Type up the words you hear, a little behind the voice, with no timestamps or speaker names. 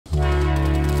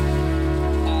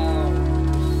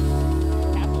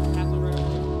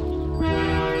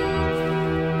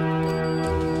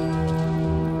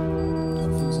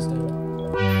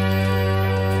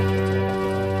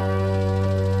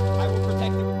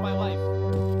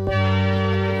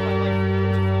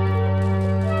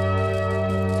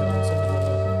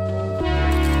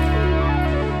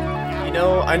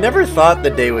I never thought the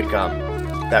day would come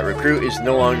that Recruit is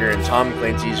no longer in Tom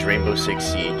Clancy's Rainbow Six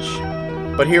Siege.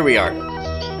 But here we are.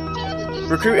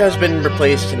 Recruit has been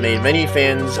replaced and made many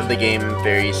fans of the game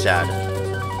very sad.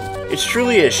 It's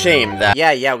truly a shame that—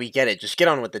 Yeah, we get it. Just get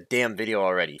on with the damn video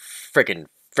already. Frickin'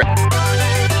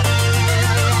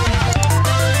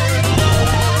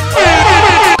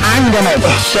 I'm gonna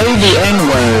say the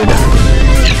N-word.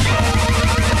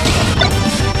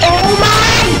 Oh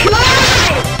my god!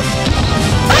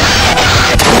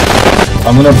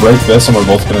 I'm gonna break this and we're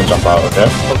both gonna jump out, okay?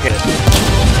 Okay.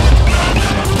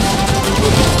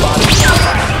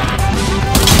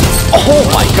 Oh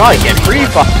my god, I get free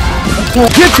fuck.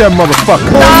 Get that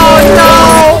motherfucker! No!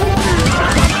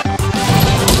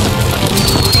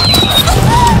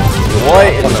 What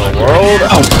in the world?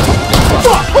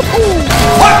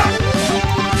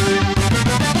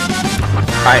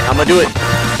 Alright, I'm gonna do it.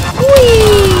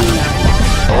 Whee!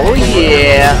 Oh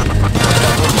yeah!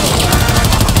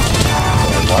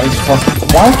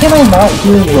 Why can I not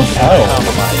hear repel?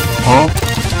 Huh?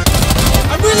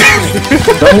 I'm reloading!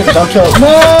 Don't jump.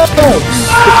 No!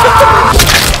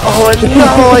 Oh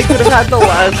no, I could have had the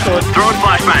last one. Throwing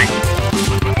flashbang.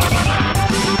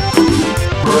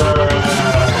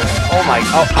 Oh my,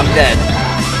 I'm dead.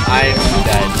 I'm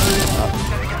dead.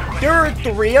 There are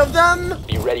 3 of them?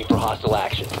 Be ready for hostile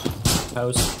action.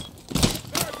 House.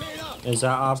 Is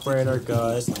that operator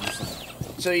good?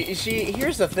 So you see,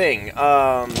 here's the thing,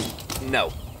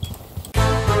 no.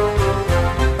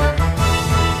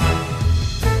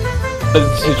 The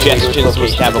suggestions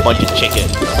was to have a bunch of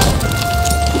chickens.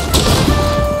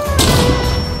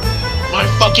 My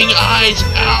fucking eyes,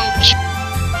 ouch!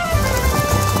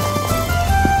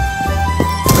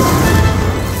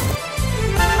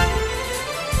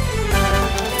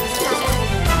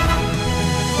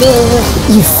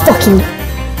 You fucking...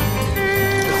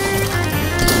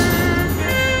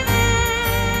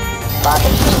 Bomb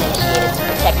initiated.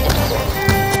 Protective reserve.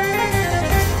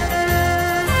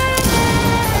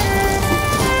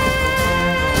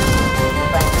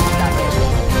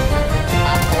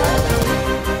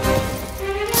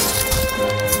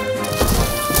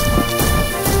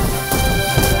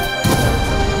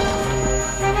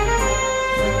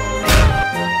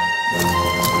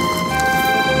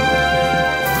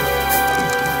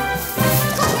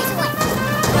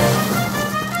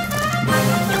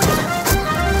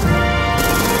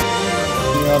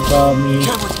 About me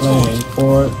playing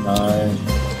Fortnite.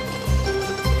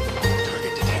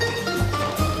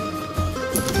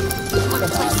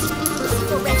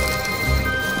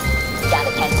 Down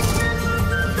to 10.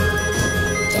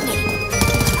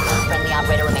 Friendly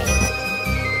operator remaining.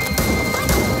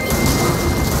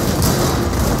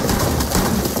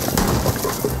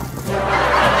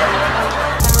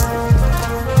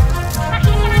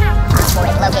 Op 4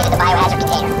 has located the biohazard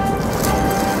container.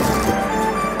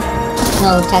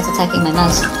 No, cat's attacking my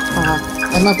mouse. The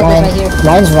multiple right here.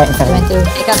 Mine's right in front of me. Went through.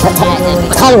 Pick up the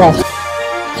Colorado.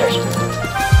 Insertion.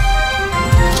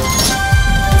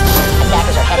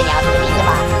 Attackers are heading out to defuse the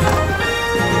bomb.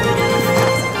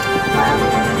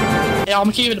 Yeah, I'm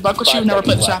gonna keep it a buck with you. Never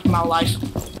played this app in my life.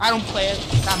 I don't play it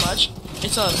that much.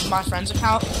 It's my friend's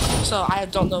account, so I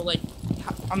don't know, like,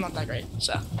 I'm not that great,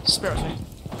 so just bear with me.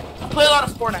 I play a lot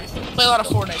of Fortnite.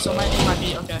 So it might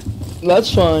be okay. That's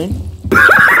fine.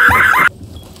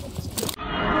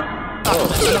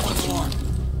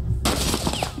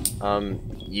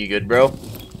 You good, bro?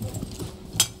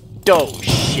 Oh,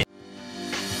 shit.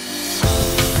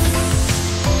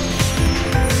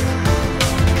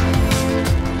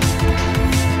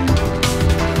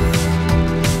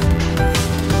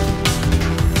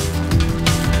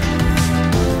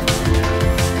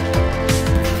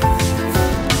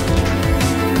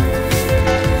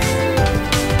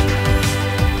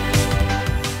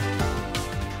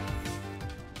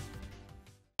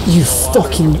 You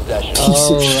fucking piece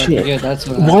of shit. Yeah, that's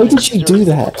what Why did you do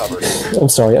that? I'm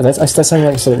sorry, that's something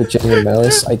like sort of a genuine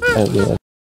malice. I don't realize.